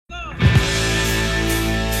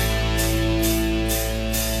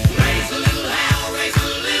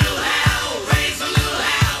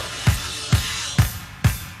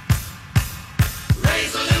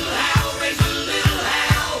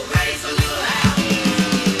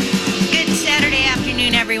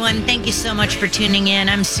everyone. Thank you so much for tuning in.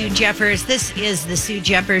 I'm Sue Jeffers. This is the Sue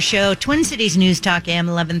Jeffers Show, Twin Cities News Talk AM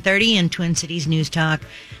 1130 and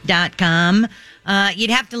TwinCitiesNewsTalk.com. You'd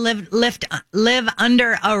have to live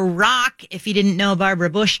under a rock if you didn't know Barbara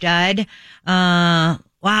Bush died.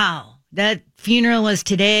 Wow. That funeral was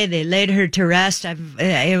today. They laid her to rest.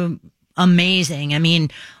 Amazing. I mean,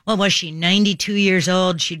 what was she, 92 years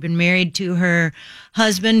old? She'd been married to her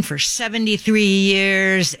husband for 73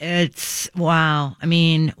 years. It's wow. I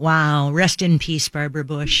mean, wow. Rest in peace, Barbara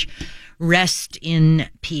Bush. Rest in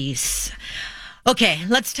peace. Okay,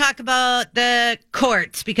 let's talk about the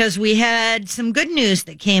courts, because we had some good news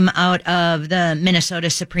that came out of the Minnesota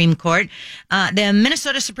Supreme Court. The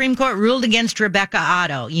Minnesota Supreme Court ruled against Rebecca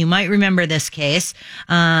Otto. You might remember this case.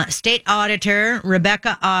 State Auditor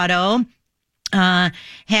Rebecca Otto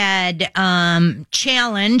had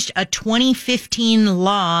challenged a 2015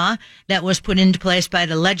 law that was put into place by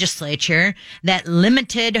the legislature that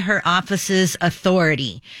limited her office's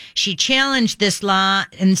authority. She challenged this law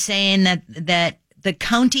in saying that the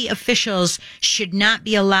county officials should not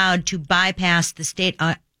be allowed to bypass the state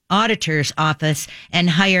auditor's office and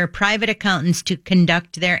hire private accountants to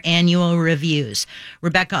conduct their annual reviews.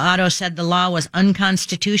 Rebecca Otto said the law was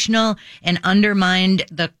unconstitutional and undermined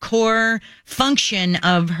the core function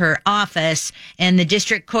of her office, and the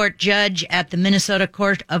district court judge at the Minnesota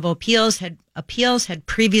Court of Appeals had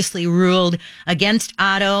previously ruled against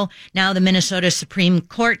Otto. Now the Minnesota Supreme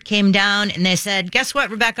Court came down and they said, guess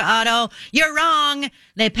what, Rebecca Otto? You're wrong.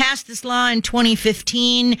 They passed this law in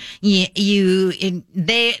 2015. They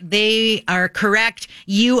are correct.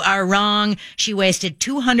 You are wrong. She wasted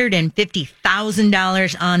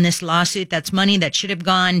 $250,000 on this lawsuit. That's money that should have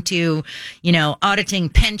gone to, auditing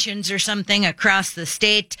pensions or something across the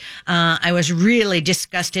state. I was really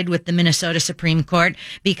disgusted with the Minnesota Supreme Court,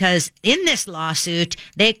 because in this lawsuit,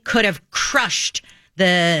 they could have crushed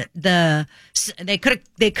they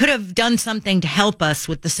could have done something to help us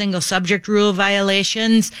with the single subject rule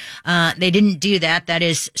violations. They didn't do that. That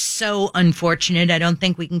is so unfortunate. I don't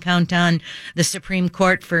think we can count on the Supreme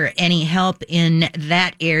Court for any help in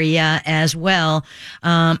that area as well.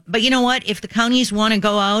 But you know what? If the counties want to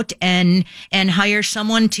go out and hire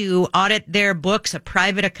someone to audit their books, a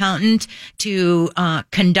private accountant to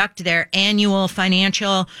conduct their annual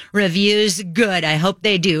financial reviews, good. I hope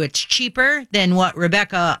they do. It's cheaper than what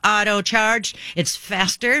Rebecca Otto charged. It's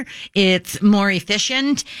faster. It's more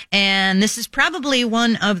efficient. And this is probably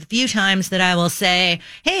one of the few times that I will say,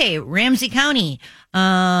 hey, Ramsey County,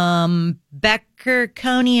 Becker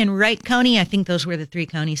County and Wright County, I think those were the three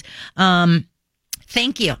counties.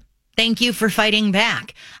 Thank you. Thank you for fighting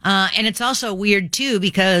back. And it's also weird too,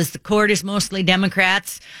 because the court is mostly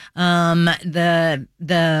Democrats. The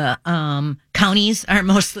counties are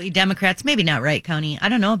mostly Democrats. Maybe not Wright County. I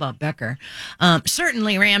don't know about Becker.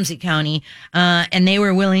 Certainly Ramsey County. And they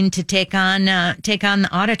were willing to take on the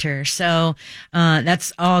auditor. So,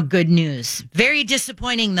 that's all good news. Very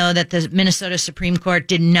disappointing though that the Minnesota Supreme Court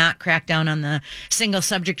did not crack down on the single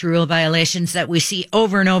subject rule violations that we see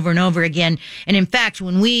over and over and over again. And in fact,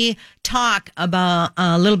 when we talk about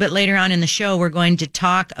a little bit later on in the show, we're going to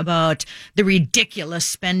talk about the ridiculous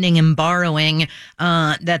spending and borrowing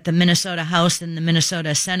that the Minnesota House and the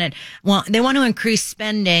Minnesota Senate they want to increase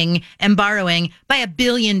spending and borrowing by $1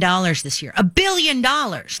 billion this year. $1 billion.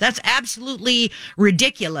 That's absolutely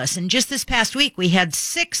ridiculous. And just this past week, we had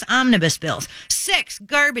 6 omnibus bills, 6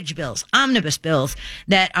 garbage bills, omnibus bills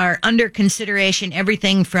that are under consideration.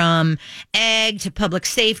 Everything from ag to public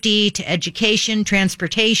safety to education,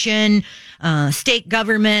 transportation, state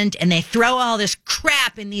government, and they throw all this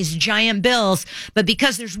crap in these giant bills. But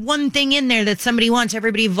because there's one thing in there that somebody wants,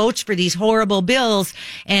 everybody votes for these horrible bills.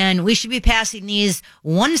 And we should be passing these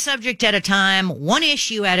one subject at a time, one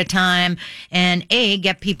issue at a time, and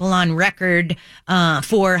get people on record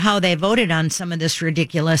for how they voted on some of this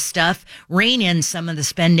ridiculous stuff, rein in some of the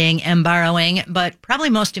spending and borrowing, but probably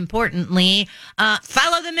most importantly,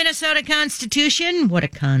 follow the Minnesota Constitution. What a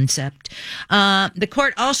concept. The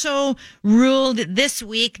court also ruled this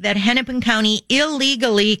week that Hennepin County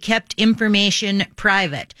illegally kept information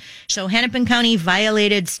private. So Hennepin County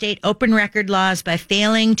violated state open record laws by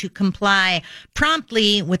failing to comply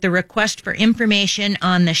promptly with the request for information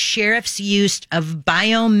on the sheriff's use of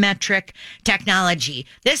biometric technology.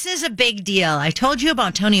 This is a big deal. I told you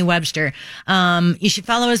about Tony Webster. You should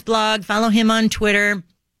follow his blog, follow him on Twitter.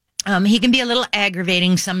 He can be a little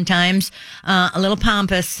aggravating sometimes, a little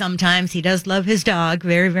pompous sometimes. He does love his dog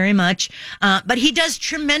very, very much. But he does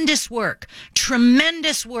tremendous work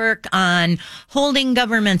on holding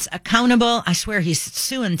governments accountable. I swear he's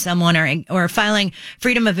suing someone or filing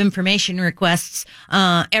freedom of information requests,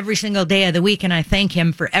 every single day of the week. And I thank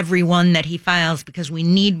him for every one that he files, because we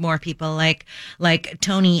need more people like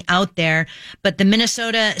Tony out there. But the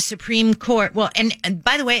Minnesota Supreme Court, well, and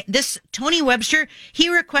by the way, this Tony Webster, he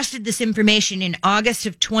requested this information in August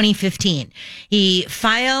of 2015. He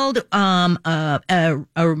filed a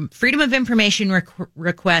Freedom of Information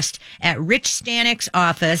request at Rich Stanek's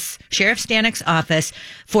office, Sheriff Stanek's office,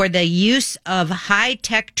 for the use of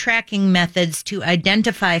high-tech tracking methods to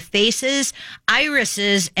identify faces,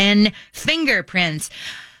 irises, and fingerprints.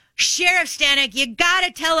 Sheriff Stanek, you got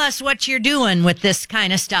to tell us what you're doing with this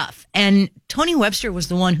kind of stuff. And Tony Webster was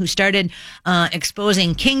the one who started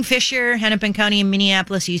exposing Kingfisher, Hennepin County and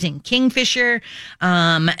Minneapolis using Kingfisher.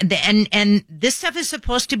 And this stuff is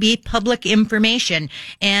supposed to be public information.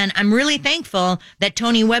 And I'm really thankful that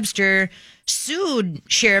Tony Webster sued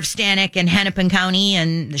Sheriff Stanek and Hennepin County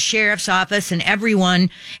and the sheriff's office and everyone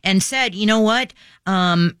and said, you know what?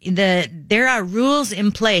 There are rules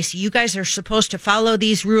in place. You guys are supposed to follow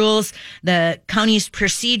these rules. The county's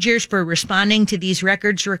procedures for responding to these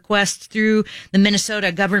records requests through the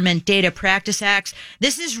Minnesota Government Data Practice Acts.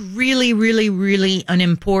 This is really, really, really an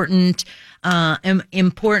important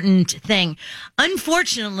thing.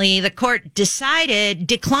 Unfortunately, the court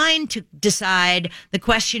declined to decide the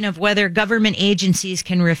question of whether government agencies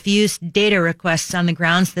can refuse data requests on the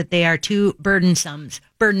grounds that they are too burdensome.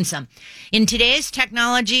 With today's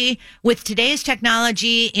technology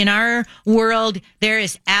in our world, there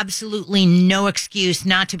is absolutely no excuse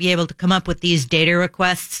not to be able to come up with these data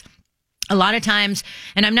requests. A lot of times,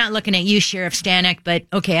 and I'm not looking at you, Sheriff Stanek, but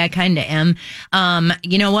okay, I kind of am.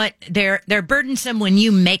 You know what? They're burdensome when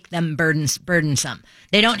you make them burdensome.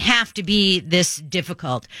 They don't have to be this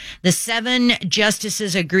difficult. The 7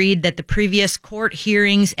 justices agreed that the previous court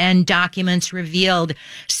hearings and documents revealed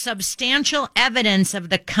substantial evidence of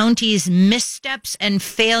the county's missteps and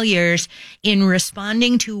failures in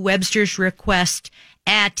responding to Webster's request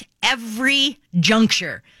at every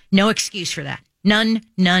juncture. No excuse for that. None.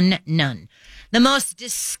 The most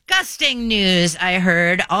disgusting news I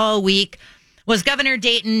heard all week was Governor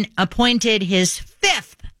Dayton appointed his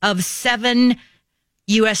 5th of 7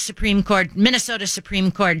 Minnesota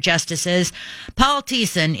Supreme Court justices. Paul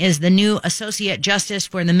Thiessen is the new Associate Justice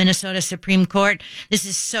for the Minnesota Supreme Court. This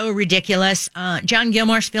is so ridiculous. John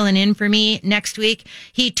Gilmore's filling in for me next week.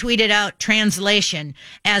 He tweeted out, translation,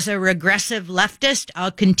 as a regressive leftist,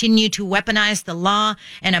 I'll continue to weaponize the law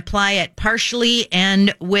and apply it partially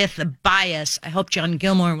and with bias. I hope John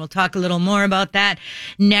Gilmore will talk a little more about that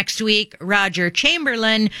next week. Roger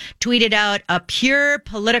Chamberlain tweeted out, a pure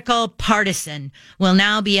political partisan will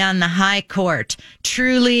now be on the high court.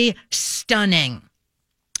 Truly stunning.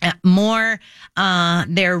 Their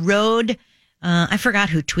road, I forgot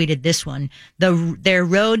who tweeted this one. Their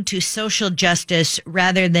road to social justice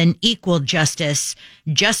rather than equal justice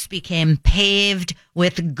just became paved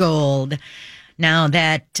with gold. Now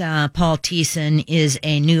that Paul Thiessen is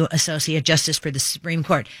a new Associate Justice for the Supreme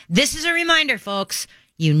Court. This is a reminder, folks.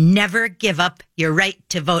 You never give up your right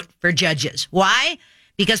to vote for judges. Why?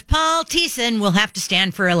 Because Paul Thiessen will have to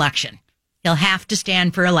stand for election. He'll have to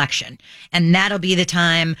stand for election. And that'll be the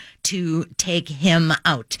time to take him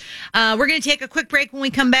out. We're going to take a quick break. When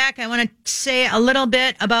we come back, I want to say a little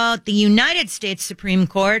bit about the United States Supreme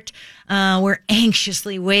Court. We're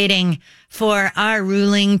anxiously waiting for our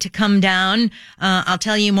ruling to come down. I'll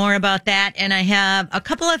tell you more about that. And I have a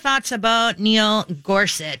couple of thoughts about Neil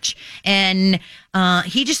Gorsuch. And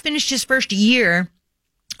he just finished his first year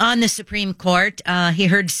on the Supreme Court. He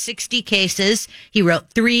heard 60 cases. He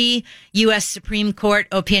wrote 3 U.S. Supreme Court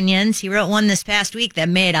opinions. He wrote one this past week that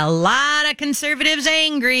made a lot of conservatives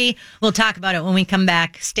angry. We'll talk about it when we come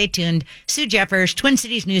back. Stay tuned. Sue Jeffers, Twin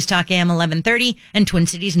Cities News Talk AM 1130 and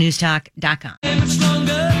TwinCitiesNewsTalk.com. Good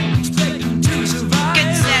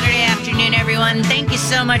Saturday afternoon, everyone. Thank you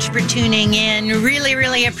so much for tuning in. Really,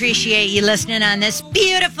 really appreciate you listening on this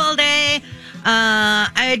beautiful day.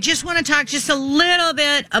 I just want to talk just a little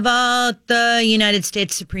bit about the United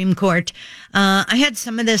States Supreme Court. I had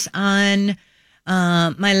some of this on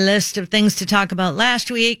my list of things to talk about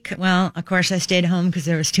last week. Well, of course, I stayed home because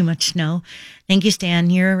there was too much snow. Thank you,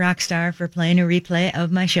 Stan. You're a rock star for playing a replay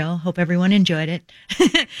of my show. Hope everyone enjoyed it.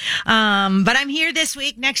 But I'm here this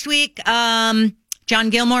week. Next week, John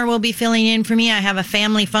Gilmore will be filling in for me. I have a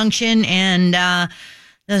family function and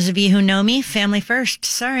Those of you who know me, family first.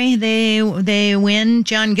 Sorry, they win.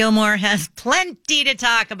 John Gilmore has plenty to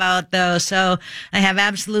talk about, though, so I have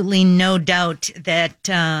absolutely no doubt that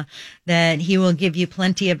that he will give you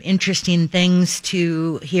plenty of interesting things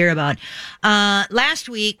to hear about. The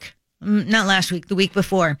week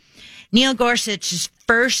before, Neil Gorsuch's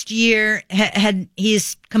first year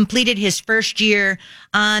he's completed his first year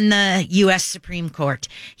on the U.S. Supreme Court.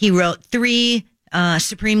 He wrote 3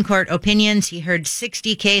 Supreme Court opinions. He heard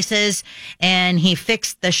 60 cases, and he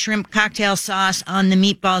fixed the shrimp cocktail sauce on the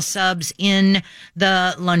meatball subs in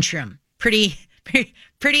the lunchroom. Pretty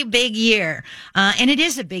big year. And it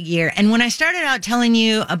is a big year. And when I started out telling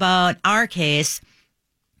you about our case,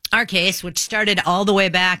 which started all the way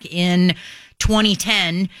back in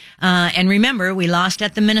 2010. And remember, we lost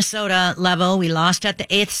at the Minnesota level. We lost at the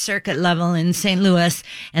 8th Circuit level in St. Louis.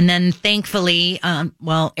 And then thankfully,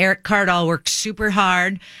 Eric Cardall worked super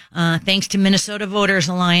hard, thanks to Minnesota Voters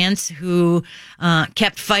Alliance, who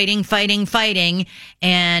kept fighting.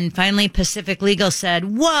 And finally, Pacific Legal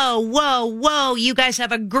said, whoa, you guys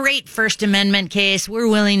have a great First Amendment case. We're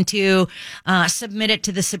willing to submit it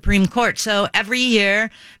to the Supreme Court. So every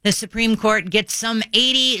year, the Supreme Court gets some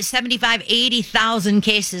 80,000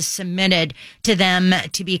 cases submitted to them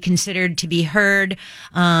to be considered to be heard.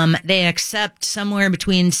 They accept somewhere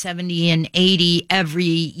between 70 and 80 every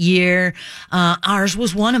year. Ours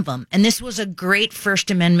was one of them. And this was a great First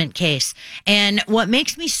Amendment case. And what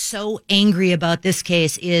makes me so angry about this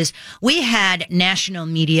case is we had national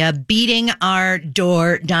media beating our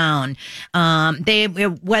door down.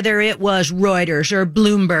 Whether it was Reuters or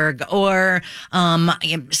Bloomberg or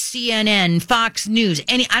CNN, Fox News,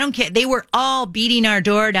 I don't care. They were all beating our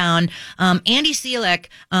door down. Andy Selick,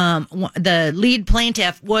 the lead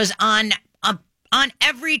plaintiff, was on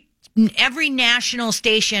every national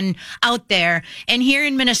station out there. And here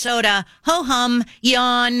in Minnesota, ho-hum,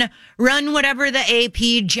 yawn, run whatever the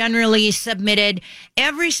AP generally submitted.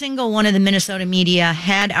 Every single one of the Minnesota media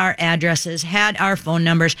had our addresses, had our phone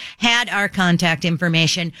numbers, had our contact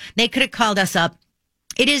information. They could have called us up.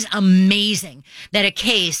 It is amazing that a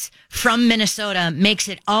case from Minnesota makes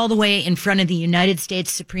it all the way in front of the United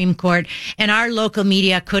States Supreme Court, and our local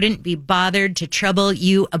media couldn't be bothered to trouble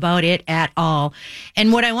you about it at all.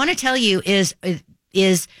 And what I want to tell you is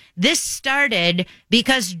this started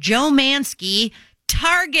because Joe Mansky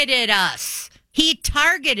targeted us. He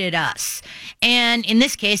targeted us. And in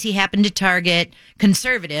this case, he happened to target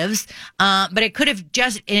conservatives, but it could have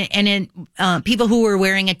just, people who were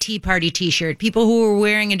wearing a Tea Party t-shirt, people who were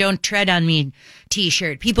wearing a Don't Tread on Me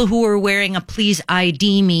t-shirt, people who were wearing a Please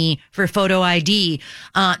ID Me for photo ID.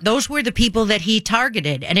 Those were the people that he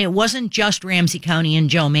targeted. And it wasn't just Ramsey County and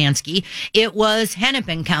Joe Mansky. It was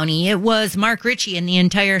Hennepin County. It was Mark Ritchie in the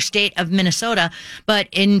entire state of Minnesota. But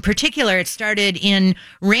in particular, it started in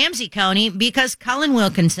Ramsey County because Colin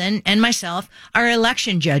Wilkinson and myself are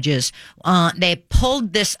election judges. They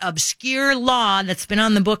pulled this obscure law that's been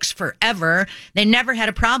on the books forever. They never had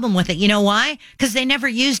a problem with it. You know why? Because they never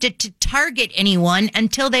used it to target anyone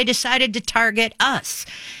until they decided to target us.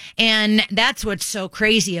 And that's what's so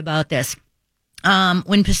crazy about this.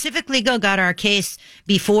 When Pacific Legal got our case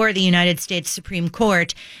before the United States Supreme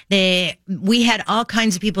Court, we had all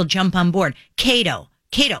kinds of people jump on board. Cato,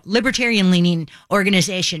 libertarian-leaning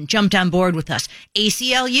organization, jumped on board with us.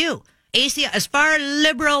 ACLU, as far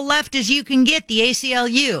liberal left as you can get, the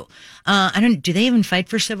ACLU. Do they even fight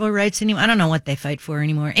for civil rights anymore? I don't know what they fight for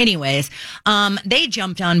anymore. Anyways, they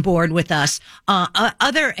jumped on board with us.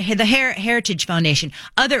 The Heritage Foundation,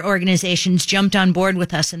 other organizations jumped on board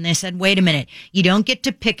with us, and they said, wait a minute, you don't get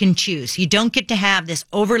to pick and choose. You don't get to have this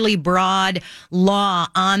overly broad law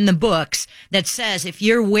on the books that says if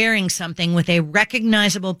you're wearing something with a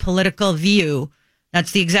recognizable political view,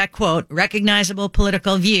 that's the exact quote, recognizable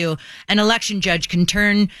political view, an election judge can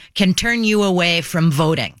turn you away from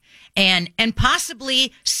voting and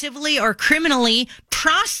possibly civilly or criminally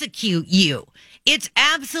prosecute you. It's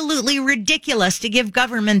absolutely ridiculous to give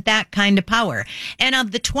government that kind of power. And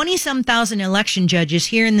of the 20-some thousand election judges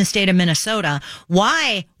here in the state of Minnesota,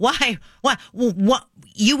 why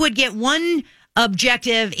you would get one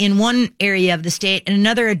objective in one area of the state and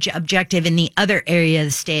another objective in the other area of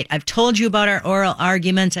the state. I've told you about our oral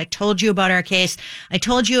arguments. I told you about our case. I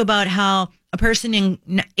told you about how a person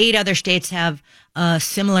in 8 other states have a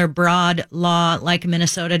similar broad law like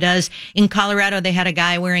Minnesota does. In Colorado, they had a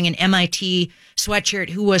guy wearing an MIT sweatshirt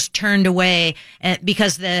who was turned away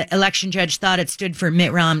because the election judge thought it stood for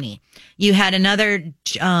Mitt Romney. You had another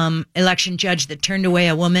election judge that turned away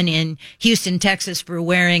a woman in Houston, Texas for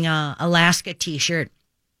wearing a Alaska t-shirt.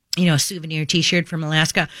 souvenir T-shirt from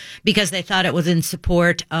Alaska because they thought it was in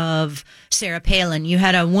support of Sarah Palin. You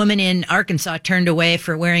had a woman in Arkansas turned away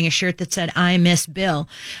for wearing a shirt that said, "I miss Bill."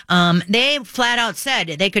 They flat out said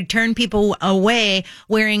they could turn people away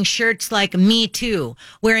wearing shirts like "Me Too,"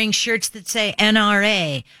 wearing shirts that say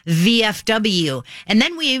NRA, VFW. And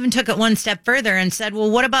then we even took it one step further and said, well,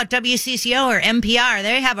 what about WCCO or NPR?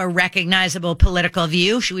 They have a recognizable political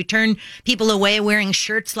view. Should we turn people away wearing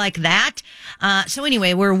shirts like that? So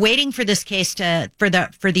anyway, we're waiting for this case for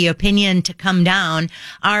the opinion to come down.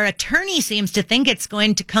 Our attorney seems to think it's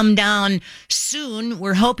going to come down soon.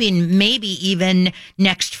 We're hoping maybe even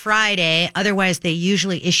next Friday. Otherwise, they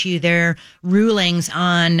usually issue their rulings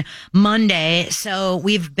on Monday. So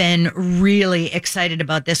we've been really excited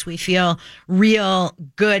about this. We feel real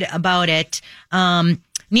good about it.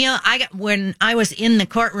 Neil, when I was in the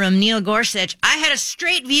courtroom, Neil Gorsuch, I had a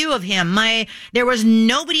straight view of him. There was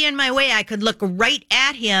nobody in my way. I could look right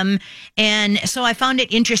at him. And so I found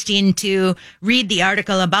it interesting to read the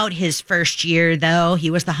article about his first year, though. He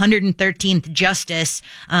was the 113th justice,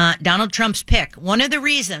 Donald Trump's pick. One of the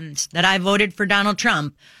reasons that I voted for Donald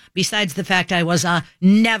Trump, besides the fact I was a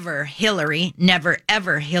never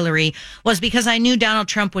ever Hillary, was because I knew Donald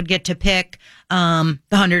Trump would get to pick the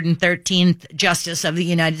 113th Justice of the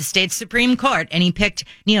United States Supreme Court, and he picked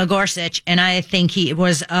Neil Gorsuch, and I think he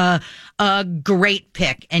was a great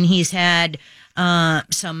pick, and he's had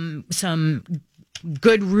some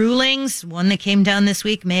good rulings. One that came down this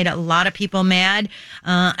week made a lot of people mad.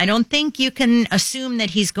 I don't think you can assume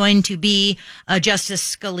that he's going to be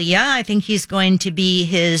Justice Scalia. I think he's going to be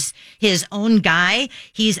his own guy.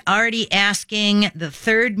 He's already asking the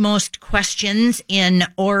third most questions in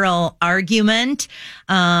oral argument.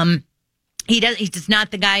 He's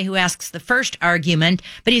not the guy who asks the first argument,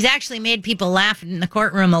 but he's actually made people laugh in the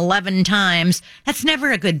courtroom 11 times. That's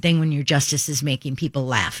never a good thing when your justice is making people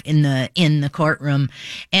laugh in the courtroom.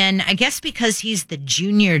 And I guess because he's the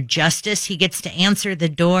junior justice, he gets to answer the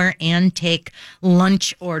door and take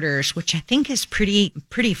lunch orders, which I think is pretty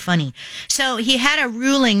funny. So he had a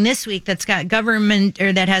ruling this week that's got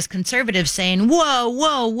that has conservatives saying,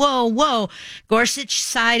 whoa. Gorsuch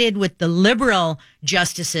sided with the liberal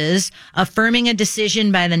justices, affirming a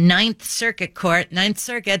decision by the Ninth Circuit Court. Ninth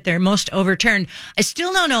Circuit, they're most overturned. I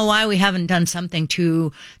still don't know why we haven't done something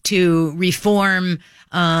to reform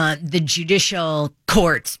the judicial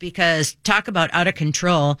courts, because talk about out of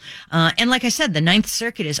control. And like I said, the Ninth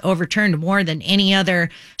Circuit is overturned more than any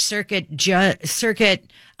other circuit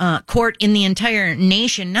court in the entire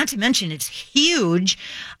nation. Not to mention it's huge.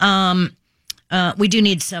 We do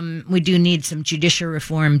need some judicial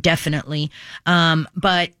reform, definitely.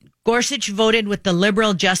 But Gorsuch voted with the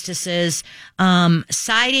liberal justices,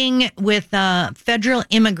 siding with a federal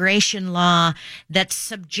immigration law that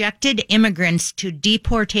subjected immigrants to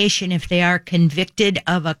deportation if they are convicted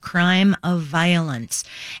of a crime of violence.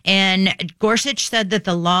 And Gorsuch said that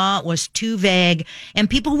the law was too vague, and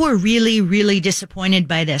people were really, really disappointed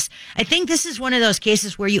by this. I think this is one of those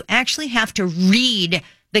cases where you actually have to read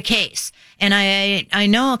the case. And I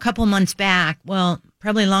know a couple months back, well,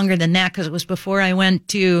 probably longer than that because it was before I went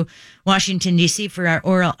to Washington, D.C. for our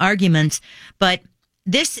oral arguments. But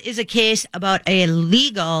this is a case about a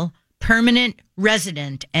legal permanent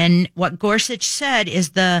resident. And what Gorsuch said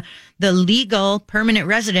is the legal permanent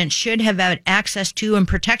resident should have had access to and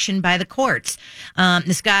protection by the courts.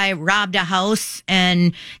 This guy robbed a house,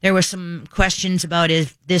 and there were some questions about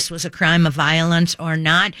if this was a crime of violence or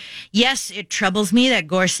not. Yes, it troubles me that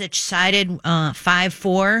Gorsuch cited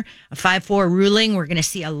 5-4, a 5-4 ruling. We're going to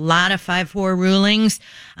see a lot of 5-4 rulings.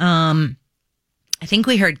 I think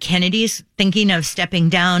we heard Kennedy's thinking of stepping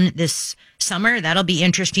down this summer. That'll be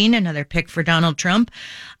interesting. Another pick for Donald Trump.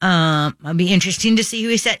 It'll be interesting to see who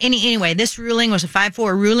he said. Anyway, this ruling was a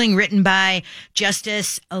 5-4 ruling written by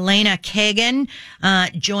Justice Elena Kagan,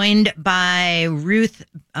 joined by Ruth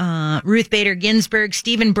Bader Ginsburg,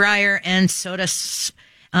 Stephen Breyer, and Sonia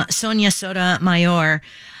Sotomayor.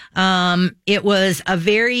 It was a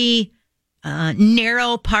very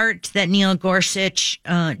narrow part that Neil Gorsuch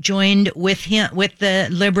joined with the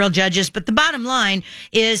liberal judges, but the bottom line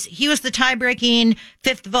is he was the tie-breaking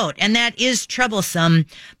fifth vote, and that is troublesome.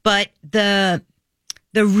 But the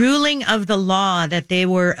ruling of the law that they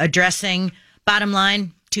were addressing, bottom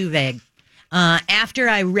line, too vague. After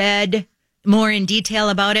I read more in detail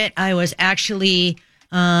about it, I was actually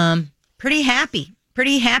pretty happy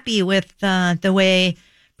with the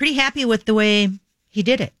way he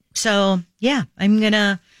did it. So yeah, I'm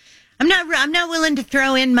not willing to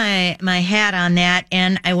throw in my hat on that,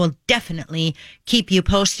 and I will definitely keep you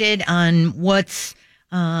posted on what's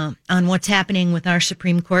on what's happening with our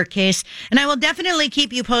Supreme Court case. And I will definitely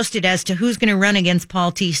keep you posted as to who's going to run against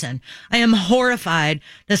Paul Thiessen. I am horrified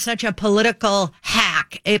that such a political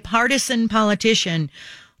hack, a partisan politician,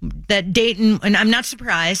 that Dayton, and I'm not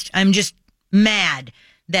surprised, I'm just mad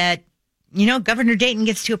that, Governor Dayton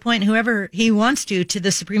gets to appoint whoever he wants to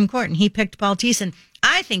the Supreme Court, and he picked Paul Thiessen.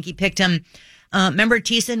 I think he picked him. Remember,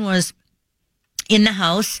 Thiessen was in the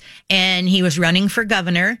House and he was running for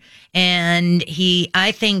governor, and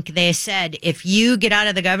I think they said, if you get out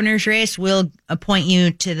of the governor's race, we'll appoint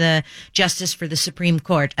you to the justice for the Supreme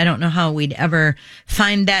Court. I don't know how we'd ever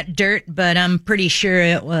find that dirt, but I'm pretty sure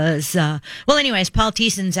it was, anyways, Paul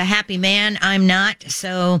Thiessen's a happy man. I'm not.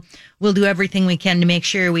 So we'll do everything we can to make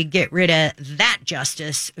sure we get rid of that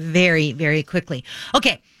justice very, very quickly.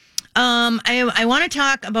 Okay. I want to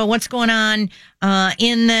talk about what's going on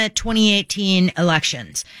in the 2018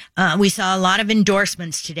 elections. We saw a lot of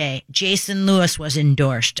endorsements today. Jason Lewis was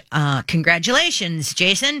endorsed. Congratulations,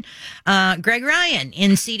 Jason. Greg Ryan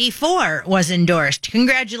in CD4 was endorsed.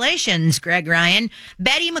 Congratulations, Greg Ryan.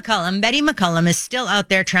 Betty McCollum is still out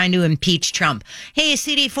there trying to impeach Trump. Hey,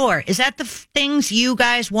 CD4, is that the things you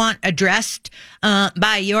guys want addressed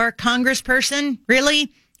by your congressperson?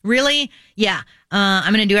 Really? Yeah.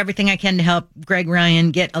 I'm going to do everything I can to help Greg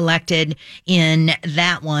Ryan get elected in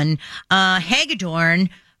that one. Hagedorn,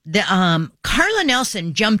 Carla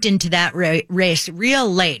Nelson jumped into that race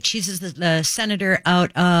real late. She's the senator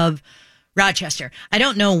out of Rochester. I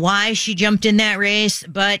don't know why she jumped in that race,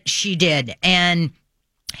 but she did. And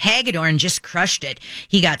Hagedorn just crushed it.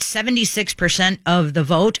 He got 76% of the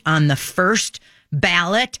vote on the first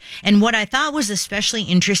ballot. And what I thought was especially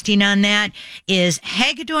interesting on that is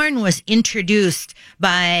Hagedorn was introduced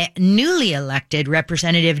by newly elected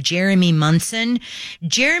Representative Jeremy Munson.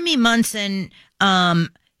 Jeremy Munson,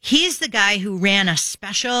 he's the guy who ran a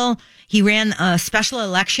special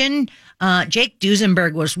election. Jake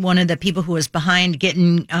Duesenberg was one of the people who was behind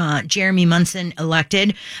getting Jeremy Munson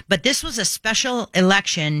elected. But this was a special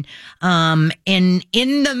election in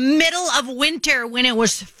the middle of winter when it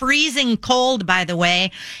was freezing cold, by the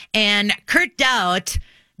way. And Kurt Daudt,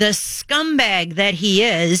 the scumbag that he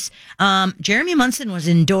is, Jeremy Munson was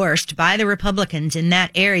endorsed by the Republicans in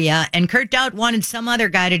that area, and Kurt Daudt wanted some other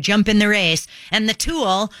guy to jump in the race. And the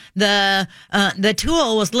tool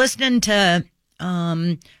was listening to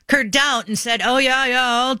Kurt Daudt and said, "Oh yeah,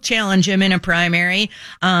 I'll challenge him in a primary."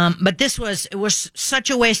 But it was such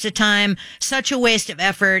a waste of time, such a waste of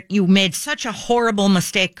effort. You made such a horrible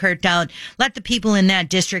mistake, Kurt Daudt. Let the people in that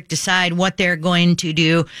district decide what they're going to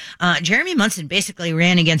do. Jeremy Munson basically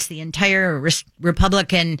ran against the entire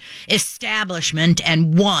Republican establishment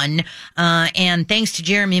and won. And thanks to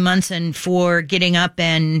Jeremy Munson for getting up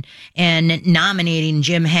and nominating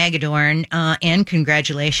Jim Hagedorn. And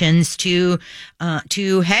congratulations to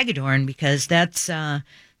Hagedorn, because that's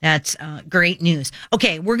great news.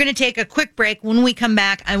 Okay, we're going to take a quick break. When we come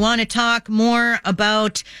back, I want to talk more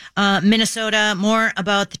about Minnesota, more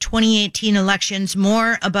about the 2018 elections,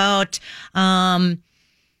 more about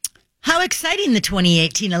how exciting the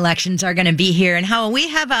 2018 elections are going to be here, and how we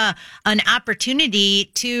have an opportunity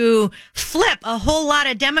to flip a whole lot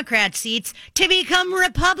of Democrat seats to become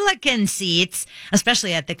Republican seats,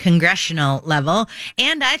 especially at the congressional level,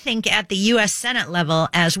 and I think at the U.S. Senate level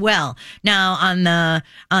as well. Now, on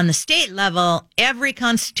the state level, every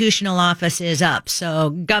constitutional office is up. So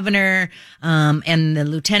governor and the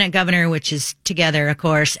lieutenant governor, which is together, of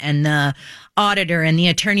course, and the auditor and the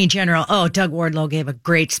attorney general. Oh, Doug Wardlow gave a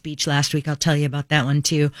great speech last week. I'll tell you about that one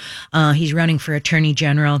too. He's running for attorney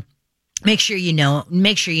general. Make sure you know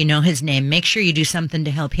his name. Make sure you do something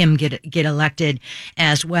to help him get elected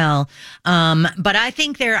as well. But I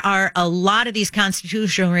think there are a lot of these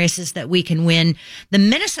constitutional races that we can win. The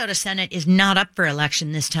Minnesota Senate is not up for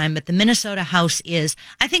election this time, but the Minnesota House is.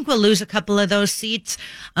 I think we'll lose a couple of those seats.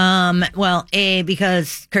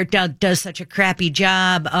 Because Kurt Daudt does such a crappy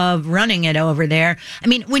job of running it over there. I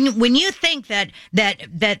mean, when you think that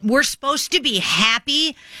we're supposed to be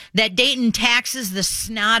happy that Dayton taxes the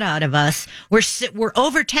snot out of us, we're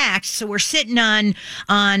overtaxed, so we're sitting on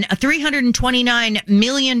a $329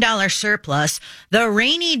 million surplus. The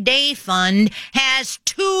rainy day fund has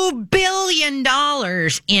 $2 billion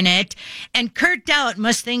in it, and Kurt Daudt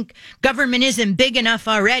must think government isn't big enough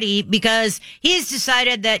already, because he's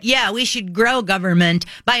decided that, yeah, we should grow government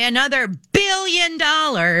by another $1 billion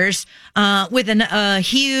with a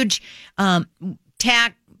huge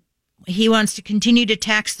tax. He wants to continue to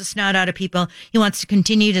tax the snot out of people. He wants to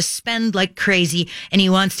continue to spend like crazy, and he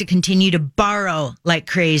wants to continue to borrow like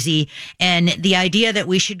crazy. And the idea that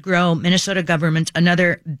we should grow Minnesota government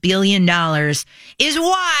another $1 billion is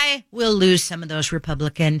why we'll lose some of those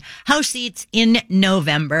Republican House seats in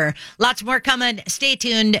November. Lots more coming. Stay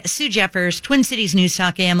tuned. Sue Jeffers, Twin Cities News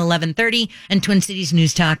Talk, AM 1130 and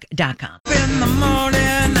TwinCitiesNewsTalk.com. In the morning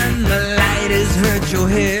and the light has hurt your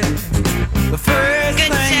head.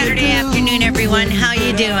 Good Saturday afternoon, everyone. How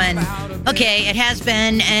you doing? Okay, it has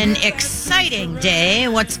been an exciting day.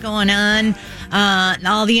 What's going on?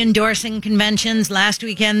 All the endorsing conventions. Last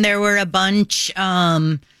weekend, there were a bunch.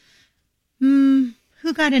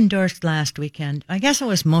 Who got endorsed last weekend? I guess it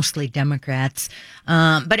was mostly Democrats.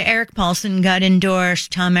 But Eric Paulson got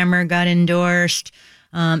endorsed. Tom Emmer got endorsed.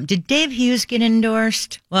 Did Dave Hughes get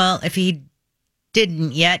endorsed? Well, if he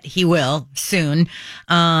didn't yet, he will soon.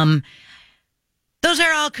 Those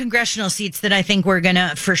are all congressional seats that I think we're going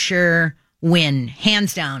to for sure win.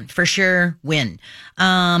 Hands down, for sure win.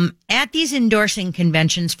 At these endorsing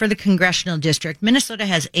conventions for the congressional district, Minnesota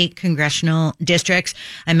has 8 congressional districts.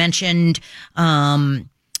 I mentioned Jim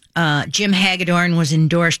Hagedorn was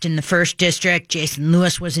endorsed in the 1st district. Jason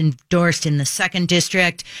Lewis was endorsed in the 2nd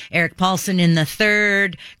district. Eric Paulson in the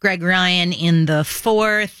 3rd. Greg Ryan in the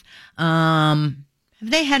 4th. Have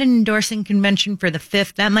they had an endorsing convention for the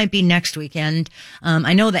 5th? That might be next weekend.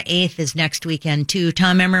 I know the 8th is next weekend too.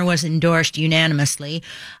 Tom Emmer was endorsed unanimously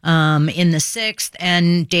in the 6th,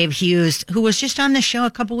 and Dave Hughes, who was just on the show a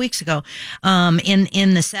couple weeks ago, in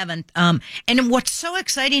the 7th. And what's so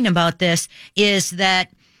exciting about this is that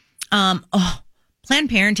Planned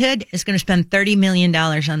Parenthood is going to spend $30 million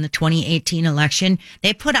on the 2018 election.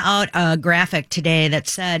 They put out a graphic today that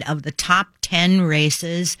said of the top 10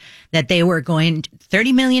 races that they were going,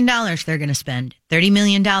 $30 million they're going to spend. $30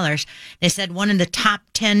 million. They said one of the top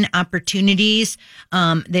 10 opportunities,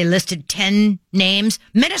 they listed 10 names.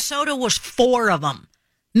 Minnesota was 4 of them.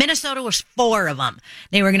 Minnesota was 4 of them.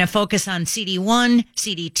 They were going to focus on CD1,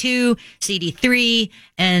 CD2, CD3,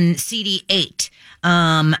 and CD8.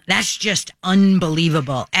 That's just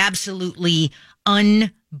unbelievable. Absolutely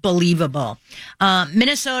unbelievable.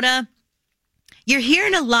 Minnesota, you're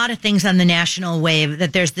hearing a lot of things on the national wave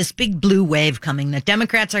that there's this big blue wave coming, that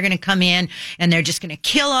Democrats are going to come in and they're just going to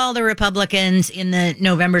kill all the Republicans in the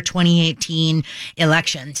November 2018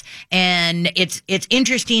 elections. And it's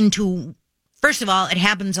interesting to, first of all, it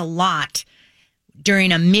happens a lot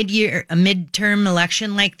during a midterm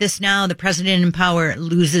election like this now. The president in power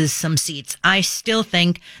loses some seats. I still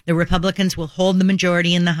think the Republicans will hold the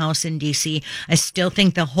majority in the House in D.C. I still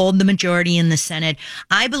think they'll hold the majority in the Senate.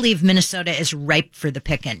 I believe Minnesota is ripe for the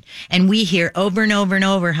picking. And we hear over and over and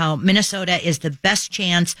over how Minnesota is the best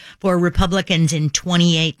chance for Republicans in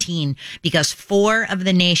 2018 because 4 of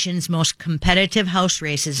the nation's most competitive House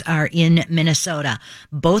races are in Minnesota.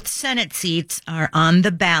 Both Senate seats are on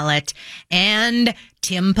the ballot, and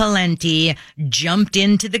Tim Pawlenty jumped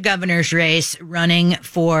into the governor's race running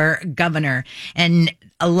for governor. And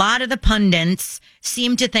a lot of the pundits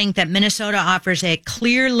seem to think that Minnesota offers a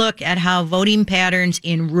clear look at how voting patterns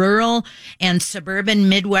in rural and suburban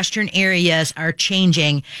Midwestern areas are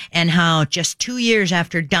changing, and how just 2 years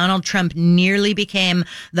after Donald Trump nearly became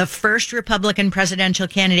the first Republican presidential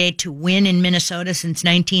candidate to win in Minnesota since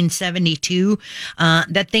 1972,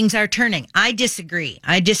 that things are turning. I disagree.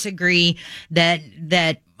 I disagree that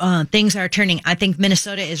things are turning. I think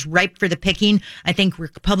Minnesota is ripe for the picking. I think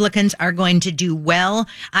Republicans are going to do well.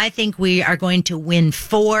 I think we are going to win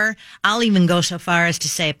 4. I'll even go so far as to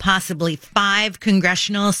say possibly 5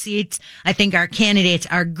 congressional seats. I think our candidates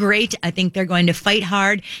are great. I think they're going to fight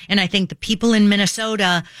hard. And I think the people in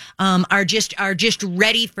Minnesota are just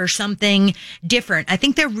ready for something different. I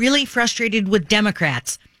think they're really frustrated with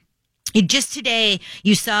Democrats. Just today,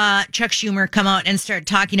 you saw Chuck Schumer come out and start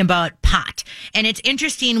talking about pot. And it's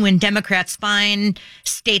interesting when Democrats find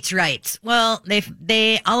states' rights. Well,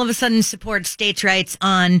 they all of a sudden support states' rights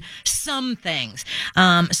on some things.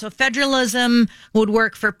 So federalism would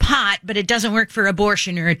work for pot, but it doesn't work for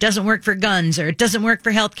abortion, or it doesn't work for guns, or it doesn't work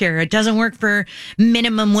for healthcare, or it doesn't work for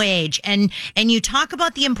minimum wage. And you talk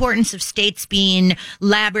about the importance of states being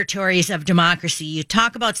laboratories of democracy. You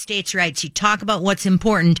talk about states' rights. You talk about what's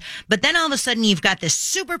important. But then all of a sudden you've got this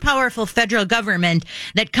super powerful federal government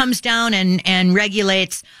that comes down and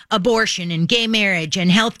regulates abortion and gay marriage and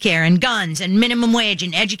healthcare and guns and minimum wage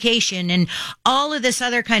and education and all of this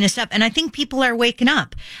other kind of stuff. And I think people are waking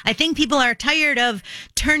up. I think people are tired of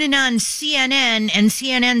turning on CNN and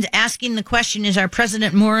CNN's asking the question, is our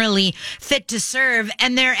president morally fit to serve?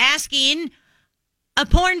 And they're asking a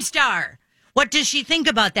porn star. What does she think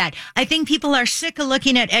about that? I think people are sick of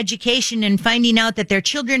looking at education and finding out that their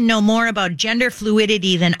children know more about gender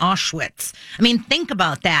fluidity than Auschwitz. I mean, think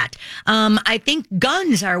about that. I think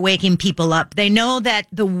guns are waking people up. They know that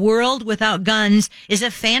the world without guns is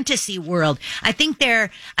a fantasy world. I think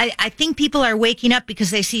I think people are waking up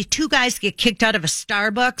because they see two guys get kicked out of a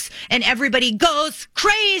Starbucks and everybody goes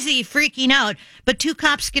crazy, freaking out. But two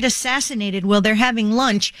cops get assassinated while they're having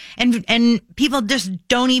lunch, and people just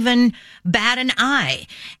don't even bat an eye.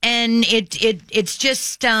 And it's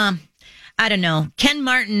just I don't know. Ken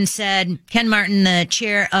Martin, the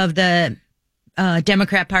chair of the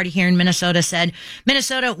Democrat Party here in Minnesota, said,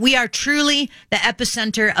 Minnesota, we are truly the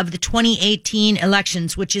epicenter of the 2018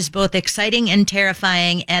 elections, which is both exciting and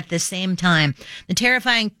terrifying at the same time. The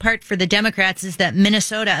terrifying part for the Democrats is that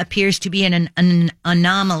Minnesota appears to be in an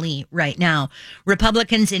anomaly right now.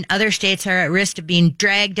 Republicans in other states are at risk of being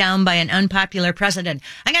dragged down by an unpopular president.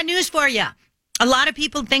 I got news for you. A lot of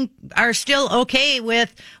people are still okay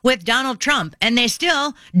with Donald Trump, and they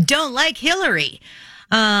still don't like Hillary.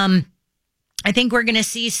 I think we're going to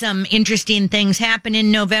see some interesting things happen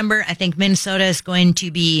in November. I think Minnesota is going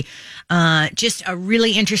to be just a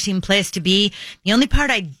really interesting place to be. The only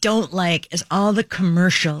part I don't like is all the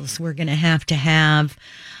commercials we're going to have.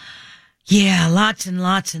 Yeah, lots and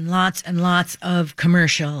lots and lots and lots of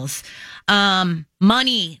commercials.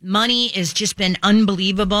 Money has just been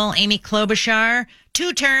unbelievable. Amy Klobuchar,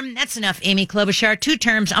 2-term. That's enough, Amy Klobuchar. 2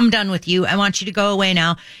 terms. I'm done with you. I want you to go away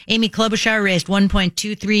now. Amy Klobuchar raised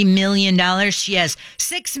 $1.23 million. She has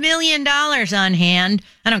 $6 million on hand.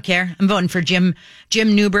 I don't care. I'm voting for Jim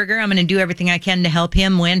Newberger. I'm going to do everything I can to help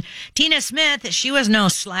him win. Tina Smith, she was no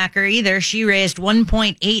slacker either. She raised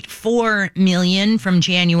 $1.84 million from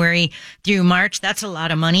January through March. That's a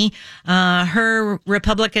lot of money. Her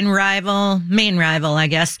Republican main rival, I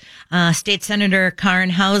guess, State Senator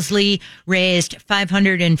Karen Housley raised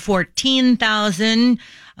 $514,000.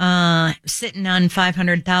 Sitting on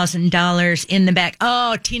 $500,000 in the back.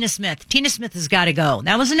 Oh, Tina Smith. Tina Smith has got to go.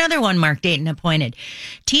 That was another one Mark Dayton appointed.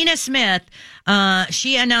 Tina Smith,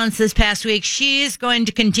 she announced this past week she's going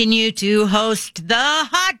to continue to host the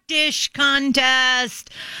Hot Dish Contest.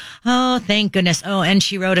 Oh, thank goodness. Oh, and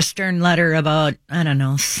she wrote a stern letter about, I don't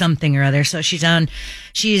know, something or other. So she's Al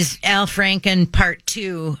Franken Part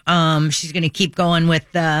 2. She's going to keep going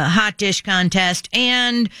with the Hot Dish Contest,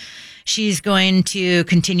 and she's going to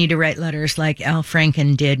continue to write letters like Al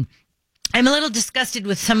Franken did. I'm a little disgusted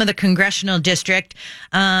with some of the congressional district.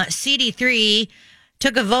 CD3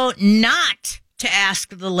 took a vote not to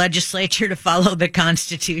ask the legislature to follow the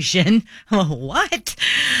Constitution. Oh, what?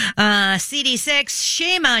 CD6,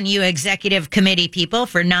 shame on you, executive committee people,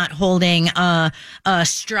 for not holding a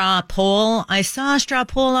straw poll. I saw a straw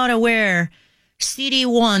poll out of where?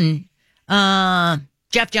 CD1.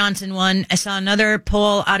 Jeff Johnson won. I saw another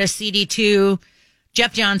poll out of CD2.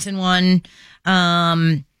 Jeff Johnson won.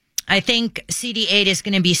 I think CD8 is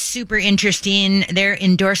going to be super interesting. Their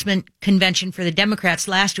endorsement convention for the Democrats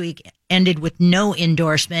last week ended with no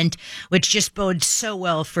endorsement, which just bodes so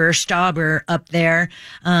well for Stauber up there.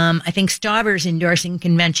 I think Stauber's endorsing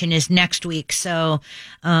convention is next week. So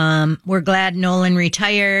we're glad Nolan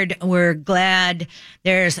retired. We're glad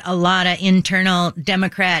there's a lot of internal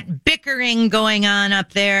Democrat bickering going on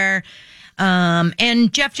up there.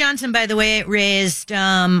 And Jeff Johnson, by the way, raised,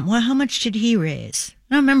 how much did he raise?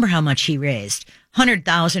 I don't remember how much he raised.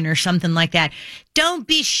 100,000 or something like that. Don't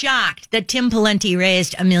be shocked that Tim Pawlenty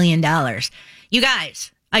raised $1 million. You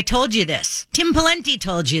guys, I told you this. Tim Pawlenty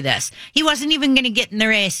told you this. He wasn't even going to get in the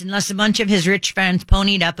race unless a bunch of his rich friends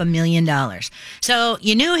ponied up $1 million. So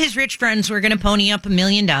you knew his rich friends were going to pony up $1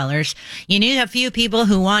 million. You knew a few people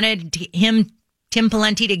who wanted Tim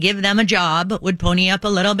Pawlenty to give them a job would pony up a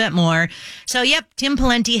little bit more. So, yep, Tim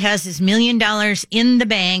Pawlenty has his $1 million in the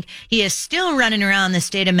bank. He is still running around the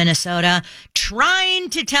state of Minnesota trying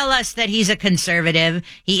to tell us that he's a conservative.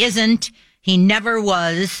 He isn't. He never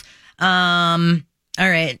was. All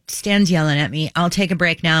right, Stan's yelling at me. I'll take a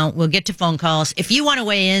break now. We'll get to phone calls. If you want to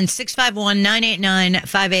weigh in,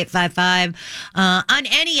 651-989-5855 on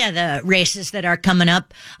any of the races that are coming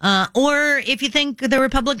up, or if you think the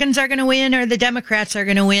Republicans are going to win or the Democrats are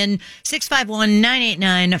going to win,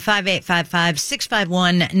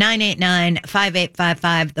 651-989-5855,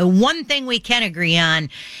 651-989-5855. The one thing we can agree on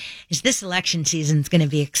is this election season is going to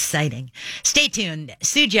be exciting. Stay tuned.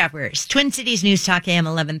 Sue Jeffers, Twin Cities News Talk AM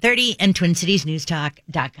 1130 and TwinCitiesNewsTalk.com.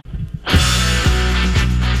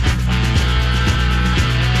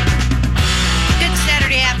 Good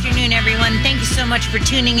Saturday afternoon afternoon, everyone. Thank you so much for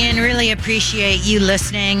tuning in. Really appreciate you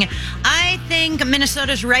listening. I think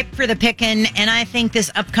Minnesota's ripe for the picking, and I think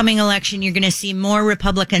this upcoming election, you're going to see more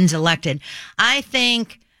Republicans elected. I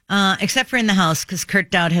think, except for in the House, because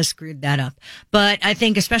Kurt Dowd has screwed that up. But I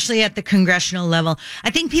think, especially at the congressional level,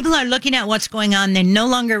 I think people are looking at what's going on. They no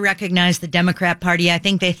longer recognize the Democrat Party. I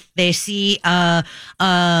think they see a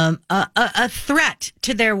threat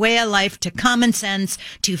to their way of life, to common sense,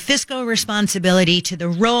 to fiscal responsibility, to the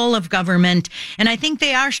role of government. And I think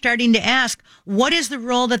they are starting to ask, what is the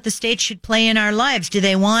role that the state should play in our lives? Do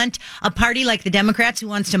they want a party like the Democrats who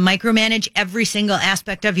wants to micromanage every single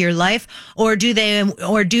aspect of your life? Or do they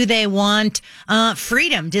want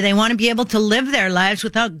freedom? Do they want to be able to live their lives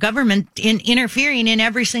without government interfering in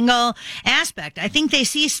every single aspect? I think they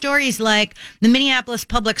see stories like the Minneapolis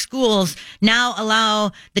public schools now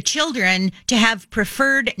allow the children to have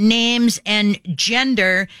preferred names and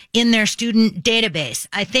gender in their student database.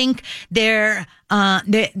 I think they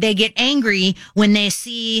get angry when they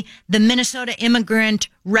see the Minnesota Immigrant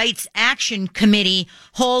Rights Action Committee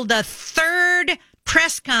hold a third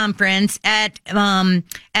press conference at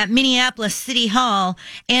Minneapolis City Hall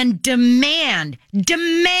and demand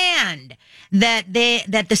that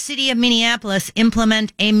the city of Minneapolis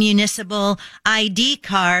implement a municipal ID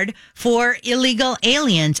card for illegal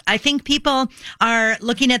aliens. I think people are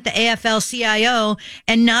looking at the AFL-CIO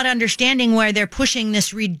and not understanding why they're pushing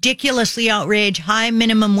this ridiculously outrageous high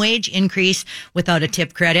minimum wage increase without a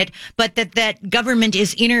tip credit, but that government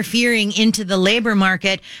is interfering into the labor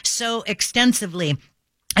market so extensively.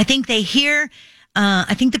 I think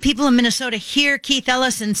I think the people in Minnesota hear Keith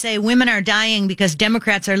Ellison say women are dying because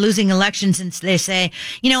Democrats are losing elections, and they say,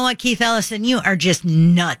 you know what, Keith Ellison, you are just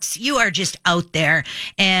nuts. You are just out there,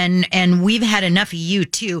 and we've had enough of you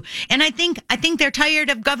too. And I think they're tired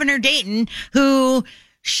of Governor Dayton, who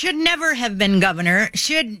should never have been governor.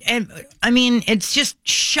 It's just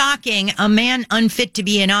shocking. A man unfit to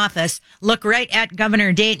be in office. Look right at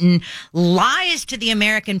Governor Dayton, lies to the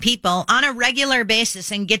American people on a regular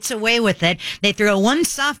basis and gets away with it. They throw one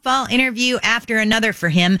softball interview after another for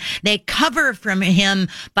him. They cover from him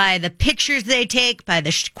by the pictures they take, by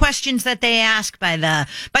the questions that they ask, by the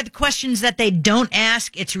questions that they don't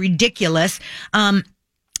ask. It's ridiculous.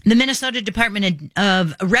 The Minnesota Department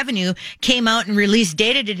of Revenue came out and released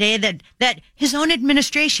data today that his own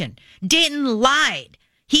administration, Dayton, lied.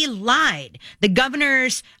 He lied. The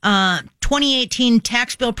governor's 2018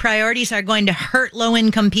 tax bill priorities are going to hurt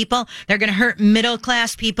low-income people. They're going to hurt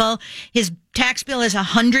middle-class people. His tax bill is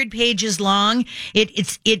 100 pages long.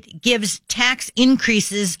 It gives tax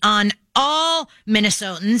increases on all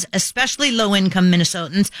Minnesotans, especially low-income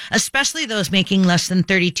Minnesotans, especially those making less than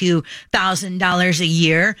 $32,000 a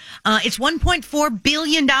year. It's $1.4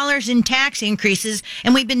 billion in tax increases,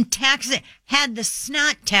 and we've been had the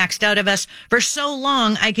snot taxed out of us for so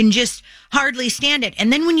long, I can just hardly stand it.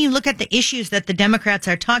 And then when you look at the issues that the Democrats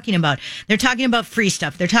are talking about, they're talking about free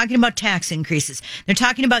stuff. They're talking about tax increases. They're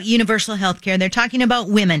talking about universal health care. They're talking about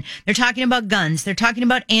women. They're talking about guns. They're talking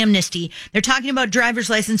about amnesty. They're talking about driver's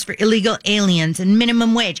license for illegal aliens and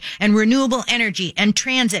minimum wage and renewable energy and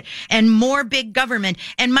transit and more big government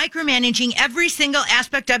and micromanaging every single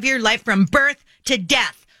aspect of your life from birth to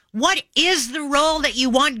death. What is the role that you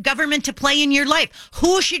want government to play in your life?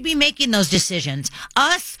 Who should be making those decisions?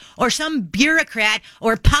 Us or some bureaucrat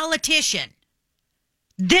or politician?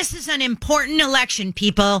 This is an important election,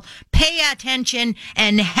 people. Pay attention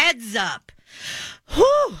and heads up.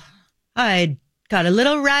 Whew. I got a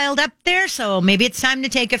little riled up there, so maybe it's time to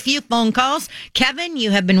take a few phone calls. Kevin,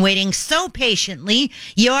 you have been waiting so patiently.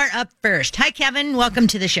 You're up first. Hi, Kevin. Welcome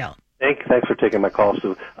to the show. Thanks for taking my call,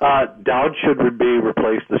 Sue. Dowd should be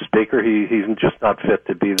replaced the speaker. He's just not fit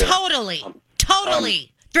to be there.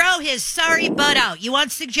 Totally. Throw his sorry butt out. You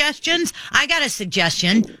want suggestions? I got a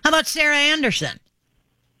suggestion. How about Sarah Anderson?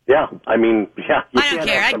 Yeah, I don't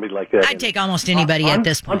care. Somebody like that. I'd take almost anybody at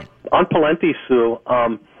this point. On Pawlenty, Sue,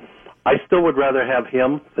 I still would rather have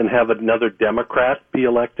him than have another Democrat be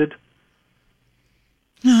elected.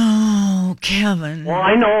 Oh, Kevin. Well,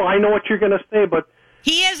 I know what you're going to say, but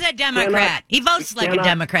he is a Democrat. He votes like a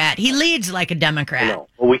Democrat. He leads like a Democrat. No,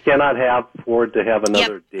 well, we cannot afford to have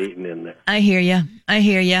another Dayton in there. I hear you.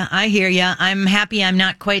 I'm happy I'm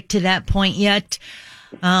not quite to that point yet.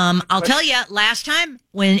 I'll tell you, last time,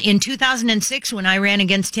 in 2006, when I ran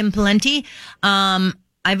against Tim Pawlenty,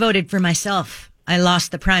 I voted for myself. I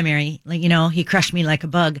lost the primary. He crushed me like a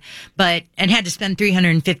bug, and had to spend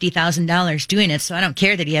 $350,000 doing it. So I don't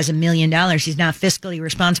care that he has $1 million. He's not fiscally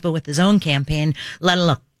responsible with his own campaign, let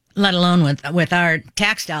let alone with our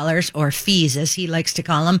tax dollars, or fees, as he likes to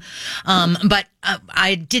call them. But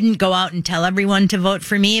I didn't go out and tell everyone to vote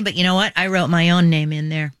for me. But you know what? I wrote my own name in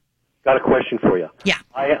there. Got a question for you. Yeah.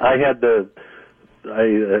 I had the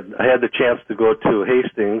chance to go to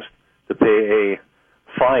Hastings to pay a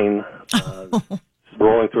fine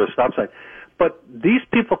rolling through a stop sign. But these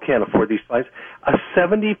people can't afford these fines. A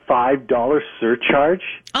 $75 surcharge?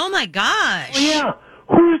 Oh, my gosh. Oh, yeah.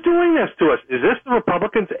 Who's doing this to us? Is this the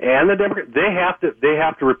Republicans and the Democrats? They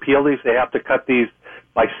have to repeal these. They have to cut these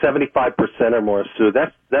by 75% or more, Sue.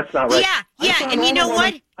 That's not right. Yeah. And you know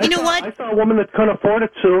what? I saw a woman that couldn't afford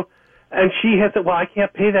it, Sue, and she had said, "Well, I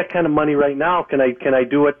can't pay that kind of money right now. Can I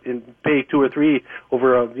do it and pay 2 or 3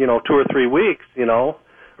 over 2 or 3 weeks,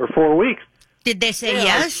 or 4 weeks?" Did they say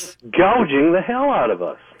yes? Gouging the hell out of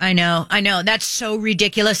us. I know. That's so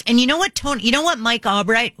ridiculous. And you know what, Tony? You know what, Mike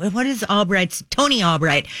Albright? What is Albright's? Tony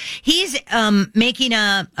Albright. He's making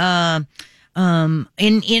in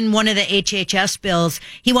one of the HHS bills,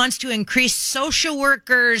 he wants to increase social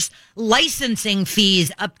workers' licensing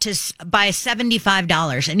fees by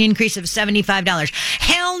 $75, an increase of $75.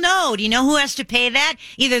 Hell no. Do you know who has to pay that?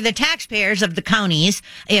 Either the taxpayers of the counties,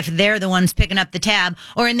 if they're the ones picking up the tab,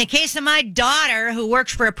 or in the case of my daughter who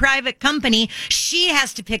works for a private company, she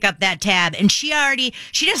has to pick up that tab, and she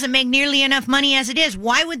doesn't make nearly enough money as it is.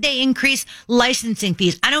 Why would they increase licensing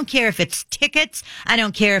fees? I don't care if it's tickets. I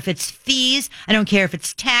don't care if it's fees. I don't care if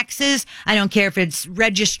it's taxes. I don't care if it's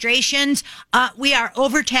registrations. We are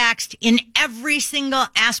overtaxed in every single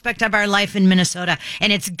aspect of our life in Minnesota,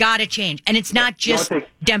 and it's got to change. And it's not just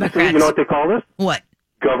Democrats. You know what they call this? What?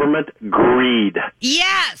 Government greed.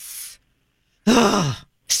 Yes. Oh,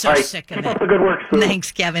 so sick of keep it. Up the good work, Sue.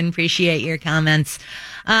 Thanks, Kevin. Appreciate your comments.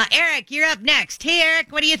 Eric, you're up next. Hey,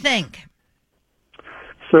 Eric, what do you think?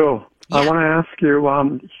 So, Yeah. I want to ask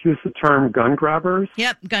you, use the term gun grabbers.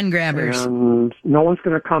 Yep, gun grabbers. And no one's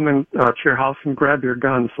going to come in to your house and grab your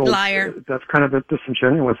gun. So Liar. That's kind of a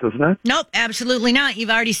disingenuous, isn't it? Nope, absolutely not. You've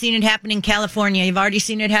already seen it happen in California. You've already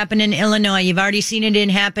seen it happen in Illinois. You've already seen it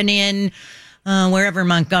happen in wherever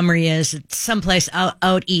Montgomery is. It's someplace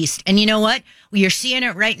out east. And you know what? You're seeing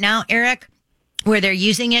it right now, Eric, where they're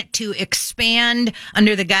using it to expand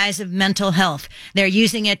under the guise of mental health. They're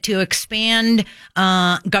using it to expand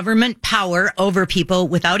government power over people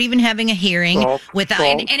without even having a hearing, and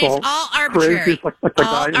it's all arbitrary. Crazy, like the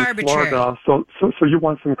all guy in arbitrary. Florida. So you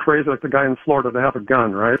want some crazy like the guy in Florida to have a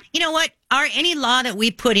gun, right? You know what? Any law that we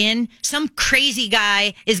put in, some crazy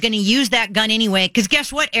guy is going to use that gun anyway. Because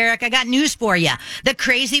guess what, Eric? I got news for you. The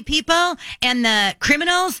crazy people and the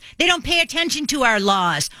criminals, they don't pay attention to our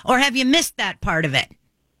laws. Or have you missed that part of it?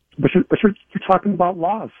 But you're talking about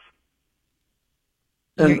laws,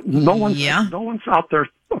 and no one's out there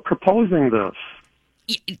proposing this.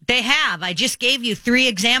 They have. I just gave you 3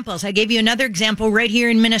 examples. I gave you another example right here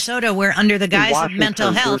in Minnesota where under the guise of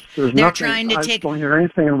mental health, they're trying to take... I don't hear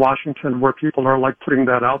anything in Washington where people are like putting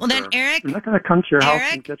that out there. Well, then, Eric... They're not going to come to your house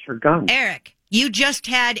and get your gun. Eric, you just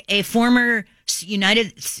had a former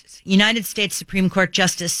United States Supreme Court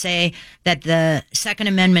justice say that the Second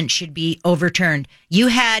Amendment should be overturned. You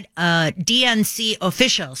had DNC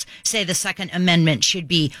officials say the Second Amendment should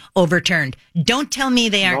be overturned. Don't tell me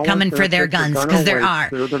they aren't coming for their guns, because there are.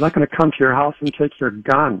 They're not going to come to your house and take your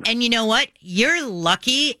gun. And you know what? You're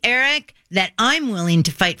lucky, Eric, that I'm willing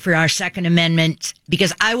to fight for our Second Amendment,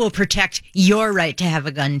 because I will protect your right to have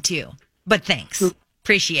a gun too. But thanks.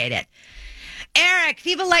 Appreciate it. Eric,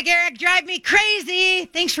 people like Eric drive me crazy.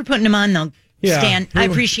 Thanks for putting him on, though, Stan. I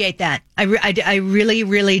appreciate that. I really,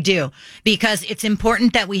 really do. Because it's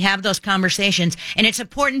important that we have those conversations. And it's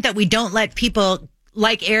important that we don't let people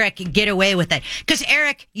like Eric get away with it. Because,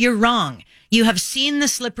 Eric, you're wrong. You have seen the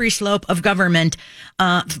slippery slope of government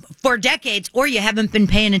for decades, or you haven't been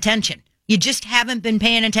paying attention. You just haven't been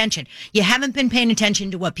paying attention. You haven't been paying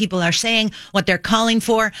attention to what people are saying, what they're calling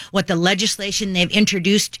for, what the legislation they've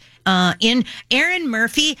introduced in. Erin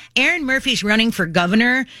Murphy's running for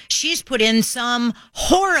governor. She's put in some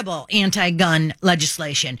horrible anti-gun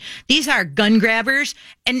legislation. These are gun grabbers,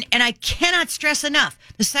 and I cannot stress enough,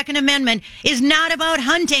 the Second Amendment is not about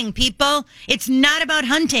hunting, people. It's not about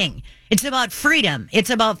hunting. It's about freedom. It's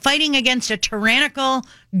about fighting against a tyrannical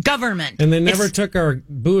government. And they never took our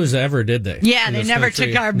booze ever, did they? Yeah, they never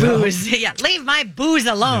took our booze. No. Yeah, leave my booze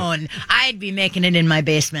alone. No. I'd be making it in my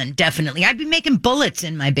basement, definitely. I'd be making bullets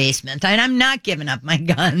in my basement, and I'm not giving up my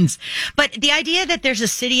guns. But the idea that there's a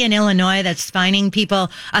city in Illinois that's fining people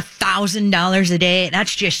 $1,000 a day,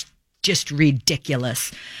 that's just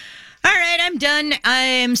ridiculous. All right, I'm done.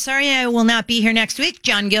 I'm sorry I will not be here next week.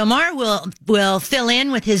 John Gilmore will fill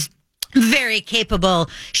in with his Very capable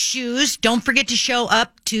shoes. Don't forget to show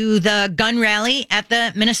up to the gun rally at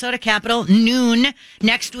the Minnesota Capitol, noon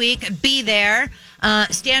next week. Be there.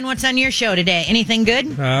 Stan, what's on your show today? Anything good?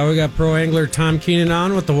 We got pro angler Tom Keenan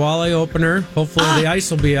on with the walleye opener. Hopefully the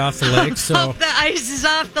ice will be off the lake. So Hope the ice is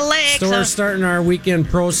off the lake. So we're starting our weekend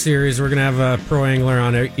pro series. We're going to have a pro angler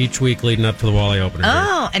on each week leading up to the walleye opener.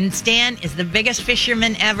 Oh, and Stan is the biggest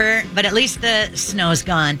fisherman ever, but at least the snow's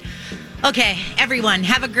gone. Okay, everyone,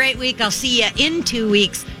 have a great week. I'll see you in 2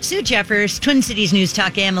 weeks. Sue Jeffers, Twin Cities News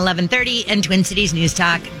Talk AM 1130 and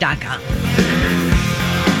TwinCitiesNewsTalk.com.